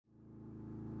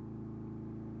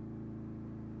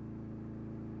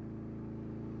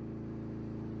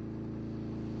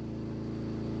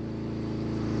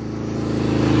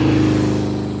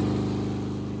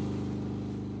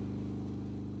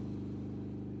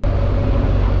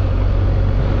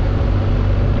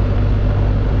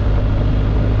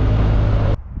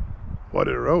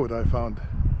road I found.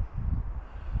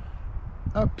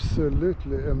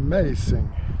 Absolutely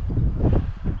amazing.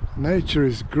 Nature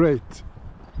is great.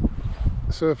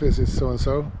 Surface is so and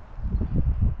so,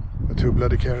 but who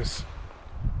bloody cares?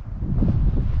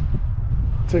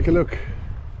 Take a look.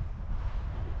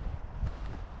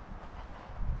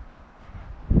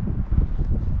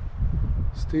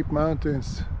 Steep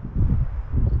mountains.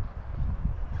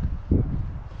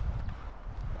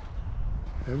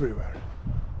 Everywhere.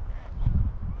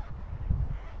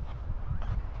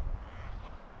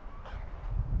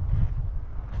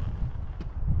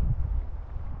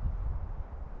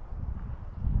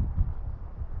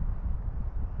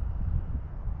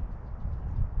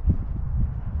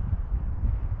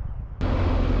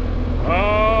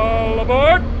 All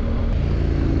aboard!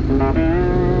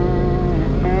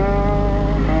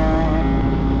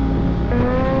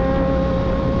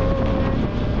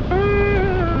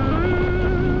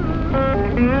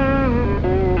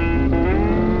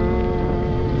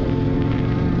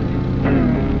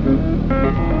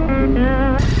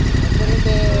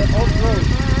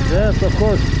 Yes, of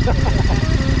course.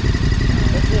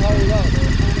 Let's see how we go.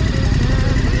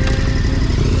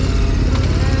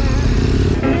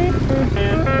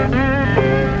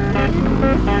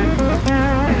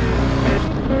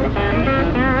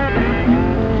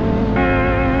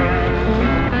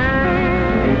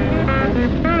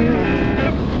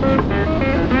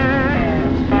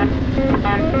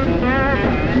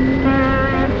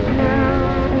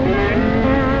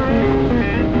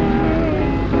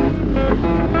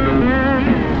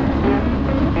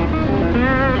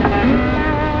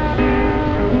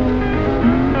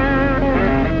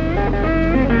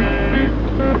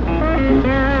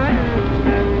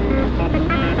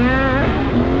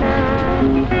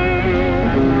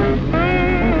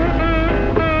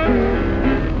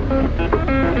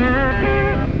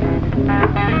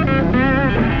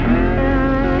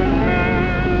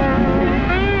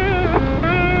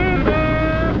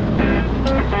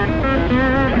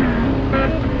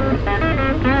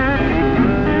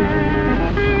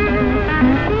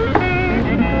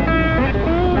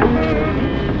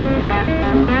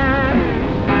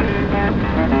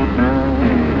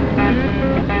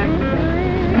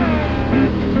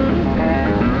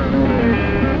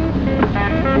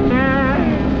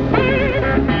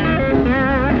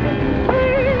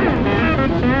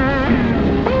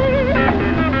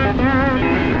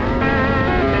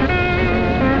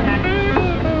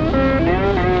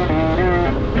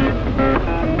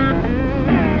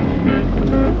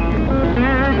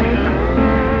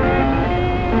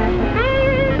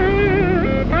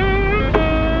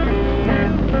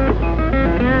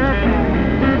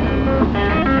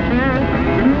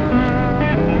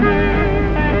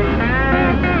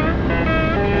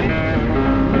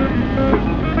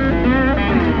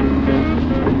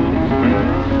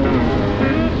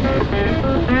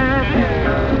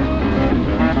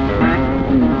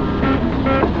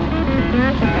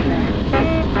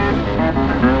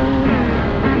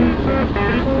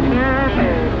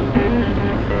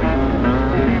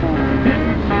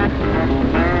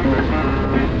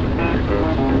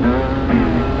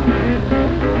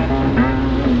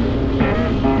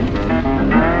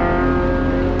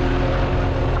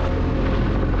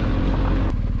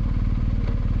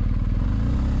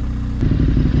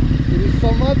 So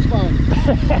much fun.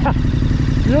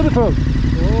 Beautiful.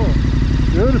 Oh.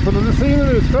 Beautiful. And the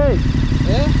scenery is great.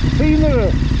 Yeah? The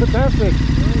scenery, fantastic.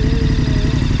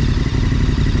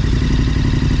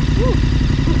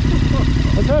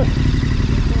 Okay.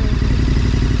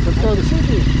 Let's go to the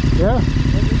city. Yeah.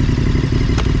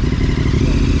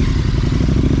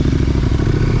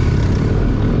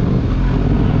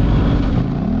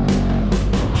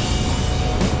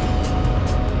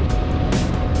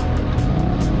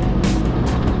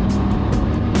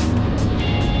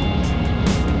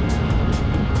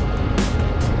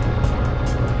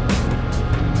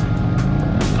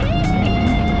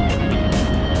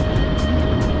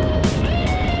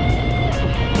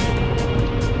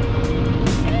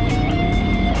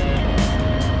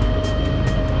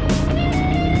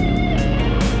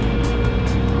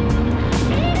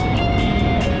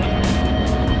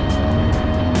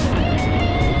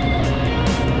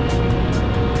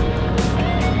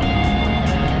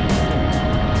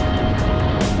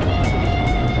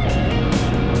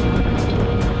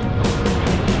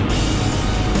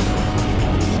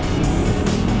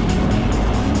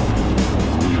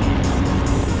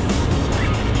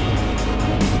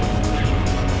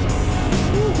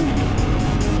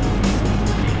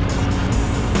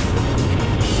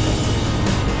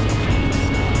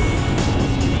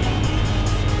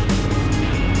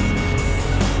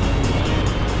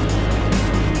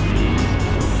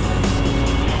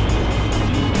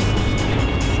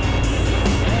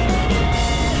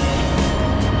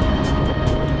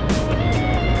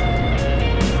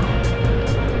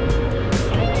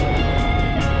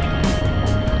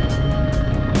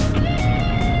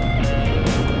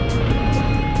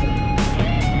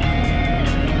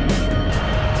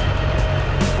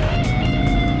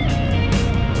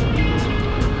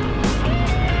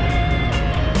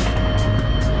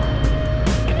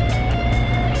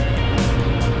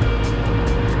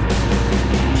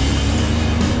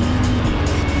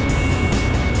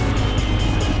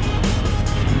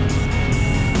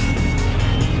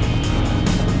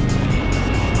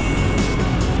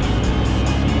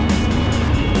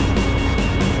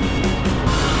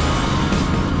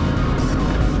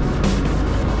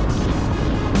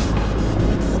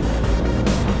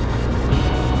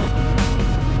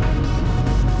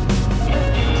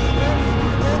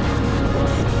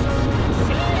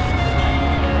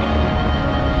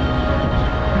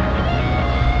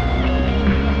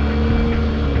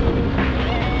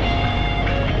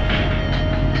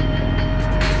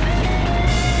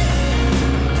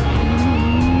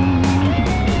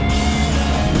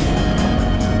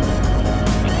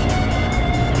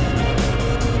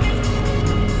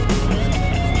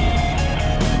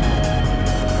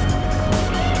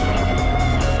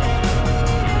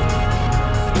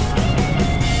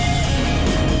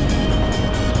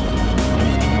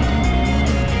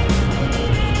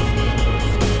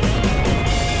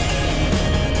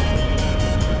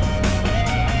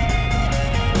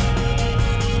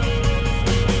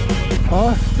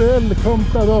 Pass Del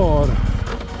Comptador.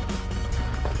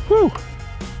 Woo!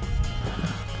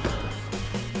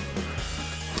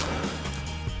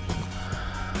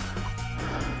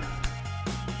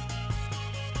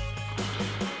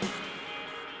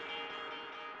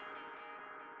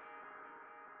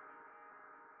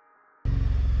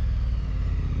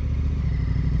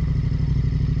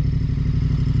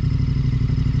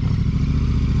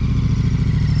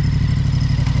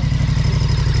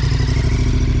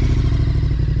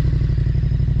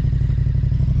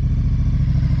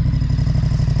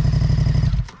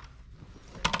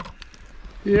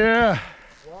 Yeah.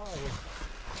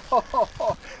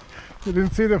 Wow. You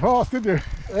didn't see the pass, did you?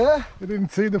 Yeah? You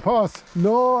didn't see the pass.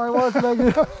 No, I was like...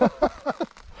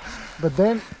 But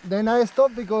then I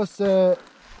stopped because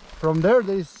from there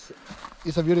is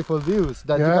a beautiful view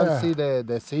that you can see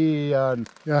the sea and...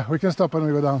 Yeah, we can stop when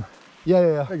we go down.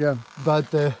 Yeah. Again.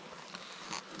 But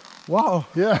wow.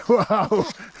 Yeah, wow.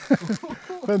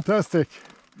 Fantastic.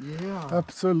 Yeah.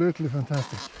 Absolutely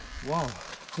fantastic. Wow.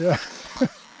 Yeah.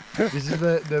 This is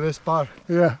the best part.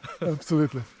 Yeah,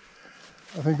 absolutely.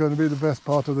 I think it's going to be the best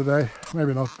part of the day.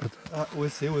 Maybe not, but we'll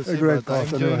see. a great But I'm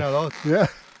part enjoying anyway. a lot Yeah,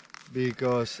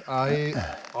 because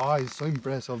I'm so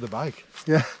impressed of the bike.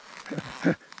 yeah,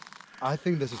 I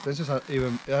think the suspensions are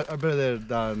better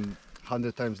than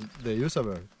 100 times the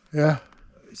Wassberg. yeah.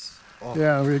 Oh.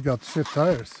 Yeah, we got shit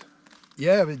tires.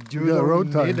 Yeah, but you got don't road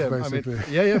need tires, them. basically. I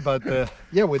mean, yeah, but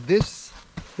yeah, with this,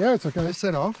 Yeah, it's okay. it's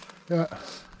enough. Yeah.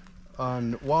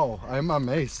 And wow, I'm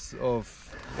amazed of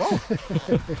wow.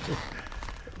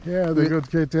 Yeah, the good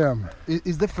KTM.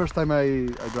 It's the first time I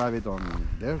drive it on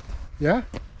dirt. Yeah?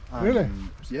 And Really?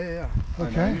 Yeah. And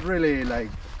Okay. I'm really like,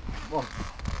 wow.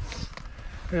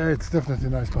 Yeah, it's definitely a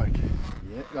nice bike.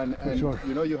 Yeah, and sure.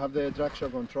 you know you have the traction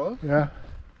control Yeah,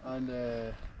 and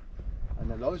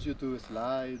allows you to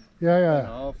slide. yeah. And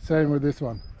off. Same with this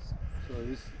one. So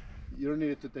you don't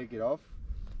need to take it off.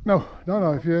 No.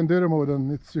 If you're in enduro mode,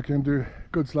 then you can do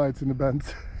good slides in the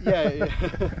bends. Yeah.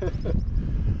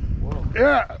 Wow.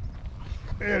 Yeah,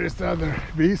 here is the other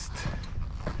beast.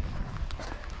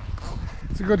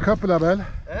 It's a good couple, Abel.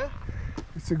 Eh?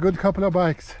 It's a good couple of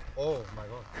bikes. Oh my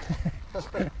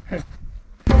god.